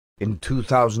In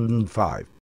 2005,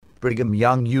 Brigham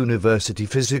Young University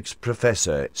physics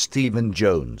professor Stephen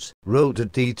Jones wrote a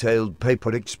detailed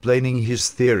paper explaining his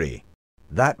theory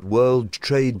that World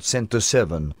Trade Center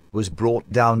 7 was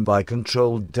brought down by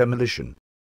controlled demolition.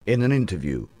 In an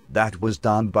interview that was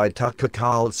done by Tucker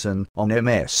Carlson on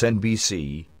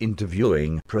MSNBC,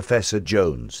 interviewing Professor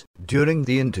Jones. During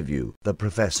the interview, the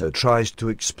professor tries to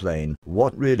explain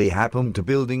what really happened to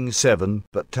Building 7,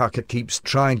 but Tucker keeps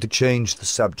trying to change the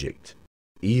subject.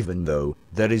 Even though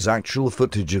there is actual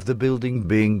footage of the building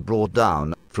being brought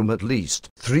down from at least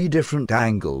 3 different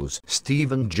angles,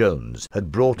 Stephen Jones had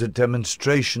brought a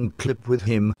demonstration clip with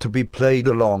him to be played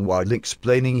along while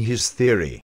explaining his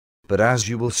theory. But as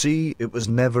you will see, it was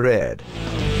never aired.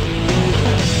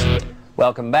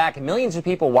 Welcome back. Millions of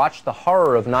people watched the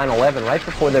horror of 9/11 right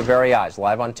before their very eyes,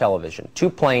 live on television. 2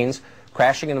 planes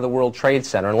crashing into the World Trade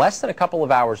Center, and less than a couple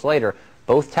of hours later,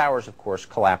 both towers, of course,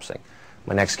 collapsing.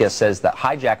 My next guest says that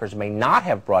hijackers may not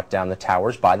have brought down the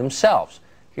towers by themselves.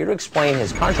 Here to explain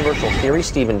his controversial theory,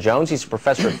 Stephen Jones. He's a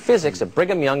professor of physics at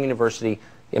Brigham Young University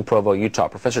in Provo, Utah.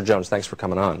 Professor Jones, thanks for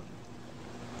coming on.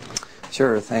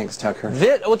 Sure, thanks, Tucker.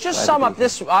 Well, just sum up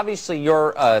this, obviously,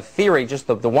 your theory, just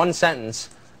the one sentence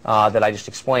that I just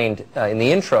explained in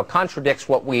the intro, contradicts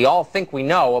what we all think we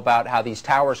know about how these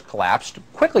towers collapsed.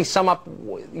 Quickly sum up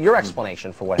your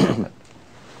explanation for what happened.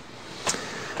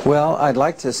 Well, I'd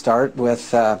like to start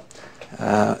with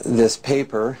this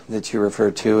paper that you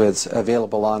referred to. It's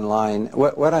available online.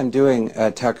 What I'm doing,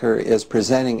 Tucker, is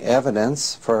presenting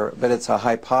evidence but it's a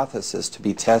hypothesis to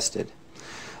be tested.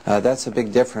 That's a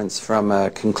big difference from a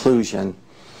conclusion,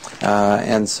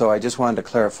 and so I just wanted to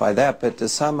clarify that. But to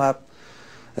sum up,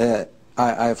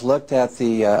 I've looked at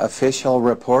the official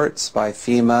reports by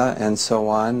FEMA and so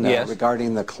on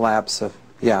regarding the collapse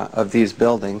of these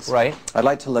buildings. Right. I'd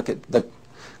like to look at the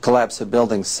collapse of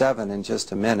Building 7 in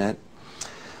just a minute.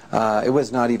 It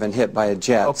was not even hit by a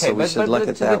jet, okay, so we should look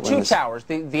at that. The 2 towers,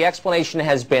 the explanation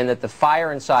has been that the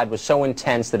fire inside was so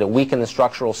intense that it weakened the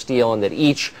structural steel and that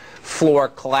each floor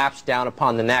collapsed down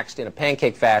upon the next in a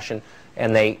pancake fashion,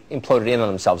 and they imploded in on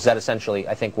themselves. Is that essentially,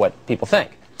 I think, what people think?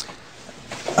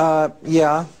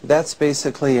 Yeah, that's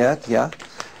basically it, yeah.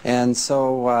 And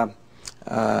so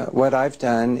what I've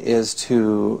done is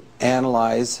to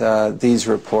analyze these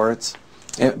reports.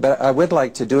 But I would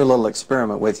like to do a little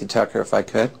experiment with you, Tucker, if I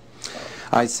could.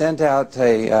 I sent out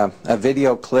a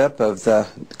video clip of the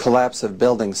collapse of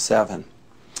Building 7,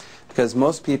 because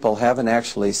most people haven't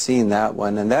actually seen that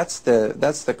one, and that's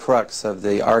the crux of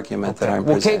the argument that I'm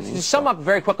presenting. Okay, sum up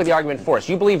very quickly the argument for us.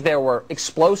 You believe there were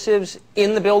explosives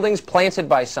in the buildings planted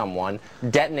by someone,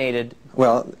 detonated.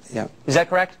 Well, yeah. Is that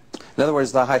correct? In other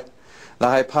words, the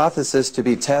hypothesis to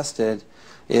be tested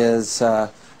is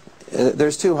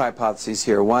there's 2 hypotheses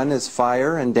here. One is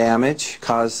fire and damage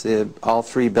caused all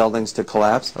 3 buildings to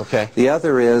collapse. Okay. The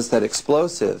other is that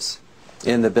explosives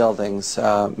in the buildings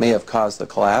may have caused the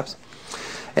collapse.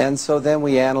 And so then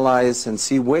we analyze and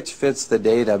see which fits the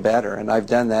data better. And I've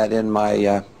done that in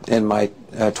my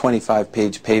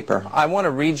 25-page paper. I want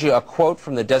to read you a quote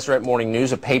from the Deseret Morning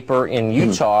News, a paper in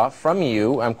Utah from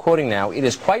you. I'm quoting now. "It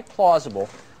is quite plausible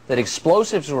that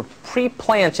explosives were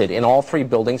pre-planted in all 3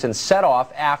 buildings and set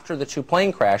off after the 2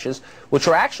 plane crashes, which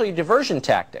were actually a diversion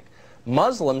tactic.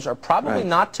 Muslims are probably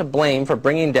not to blame for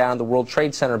bringing down the World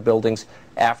Trade Center buildings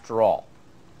after all."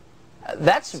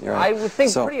 That's, I would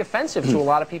think, pretty offensive to a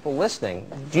lot of people listening.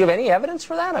 Do you have any evidence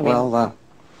for that? I mean, well,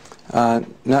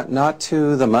 not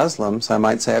to the Muslims, I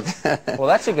might say. Well,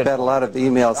 that's a good. I've had a lot of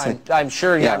emails. I'm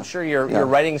sure your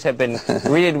writings have been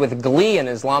greeted with glee in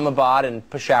Islamabad and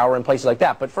Peshawar and places like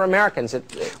that. But for Americans,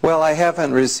 well, I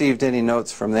haven't received any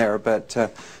notes from there, but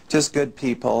just good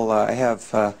people. I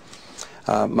have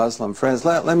Muslim friends.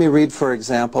 Let me read, for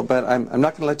example, but I'm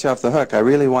not going to let you off the hook. I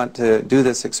really want to do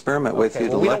this experiment with you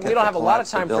to look at the collapse of Building 7. We don't have a lot of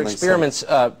time for experiments,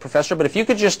 Professor, but if you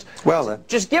could just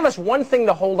give us one thing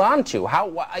to hold on to.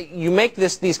 How you make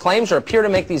these claims or appear to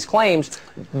make these claims.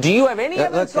 Do you have any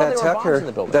evidence that there were bombs in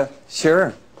the building?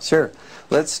 Sure.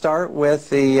 Let's start with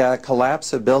the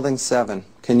collapse of Building 7.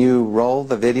 Can you roll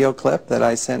the video clip that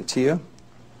I sent to you?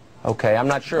 Okay, I'm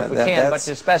not sure if we can, but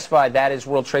to specify, that is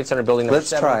World Trade Center building number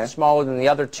 7, smaller than the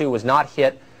other 2, was not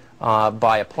hit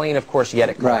by a plane, of course, yet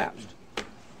it collapsed.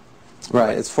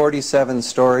 Right, it's 47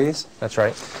 stories. That's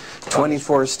right.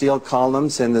 24 steel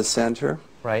columns in the center.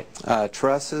 Right.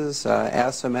 Trusses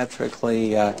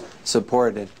asymmetrically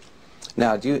supported.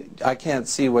 Now, I can't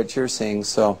see what you're seeing,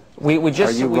 so we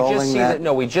just see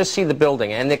the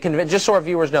building, and just so our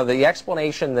viewers know, the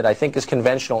explanation that I think is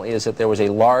conventional is that there was a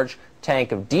large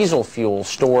tank of diesel fuel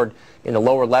stored in the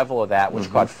lower level of that, which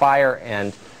caught fire,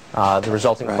 and the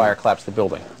resulting fire collapsed the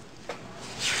building.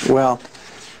 Well,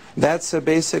 that's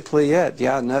basically it.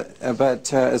 Yeah,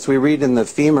 but as we read in the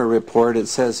FEMA report, it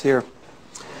says here,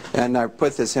 and I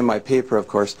put this in my paper, of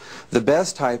course, the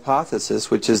best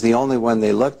hypothesis, which is the only one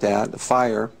they looked at,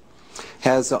 fire,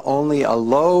 has only a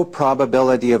low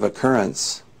probability of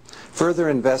occurrence. Further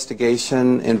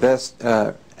investigation,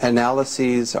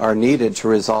 analyses are needed to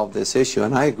resolve this issue,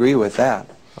 and I agree with that.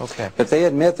 Okay. But they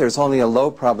admit there's only a low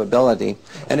probability.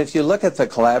 And if you look at the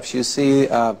collapse, you see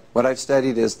what I've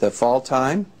studied is the fall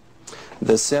time,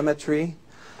 the symmetry,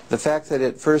 the fact that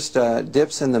it first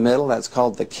dips in the middle, that's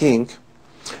called the kink,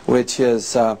 which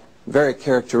is very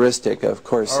characteristic, of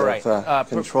course, of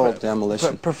controlled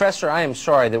demolition. Professor, I am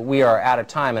sorry that we are out of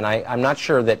time, and I'm not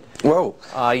sure that Whoa.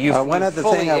 One other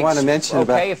thing I want to mention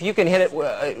about... Okay, if you can hit it,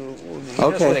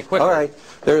 okay, quickly. all right.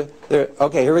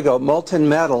 Okay, here we go. Molten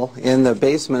metal in the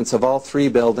basements of all 3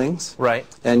 buildings. Right.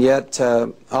 And yet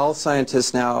all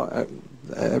scientists now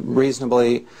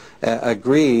reasonably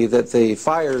agree that the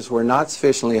fires were not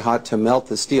sufficiently hot to melt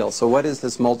the steel. So what is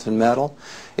this molten metal?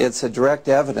 It's a direct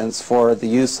evidence for the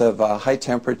use of high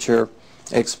temperature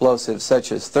explosives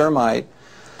such as thermite.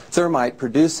 Thermite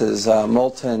produces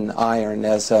molten iron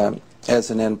as an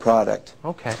end product.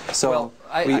 Okay. So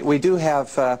well, we do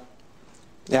have...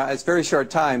 yeah, it's a very short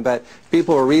time, but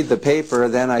people will read the paper,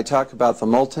 then I talk about the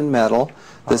molten metal,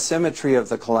 the symmetry of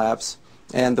the collapse,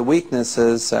 and the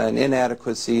weaknesses and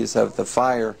inadequacies of the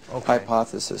fire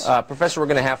hypothesis. Professor, we're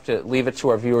going to have to leave it to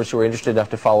our viewers who are interested enough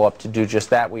to follow up to do just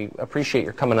that. We appreciate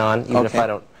your coming on, even if I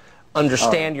don't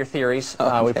understand your theories.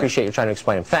 We appreciate you trying to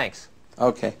explain them. Thanks.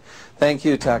 Okay. Thank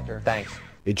you, Tucker. Thanks.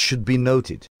 It should be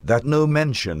noted that no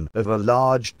mention of a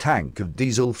large tank of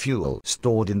diesel fuel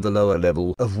stored in the lower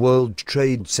level of World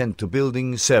Trade Center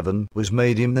Building 7 was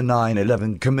made in the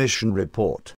 9/11 Commission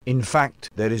report. In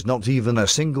fact, there is not even a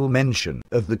single mention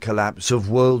of the collapse of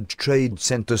World Trade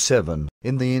Center 7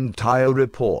 in the entire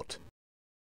report.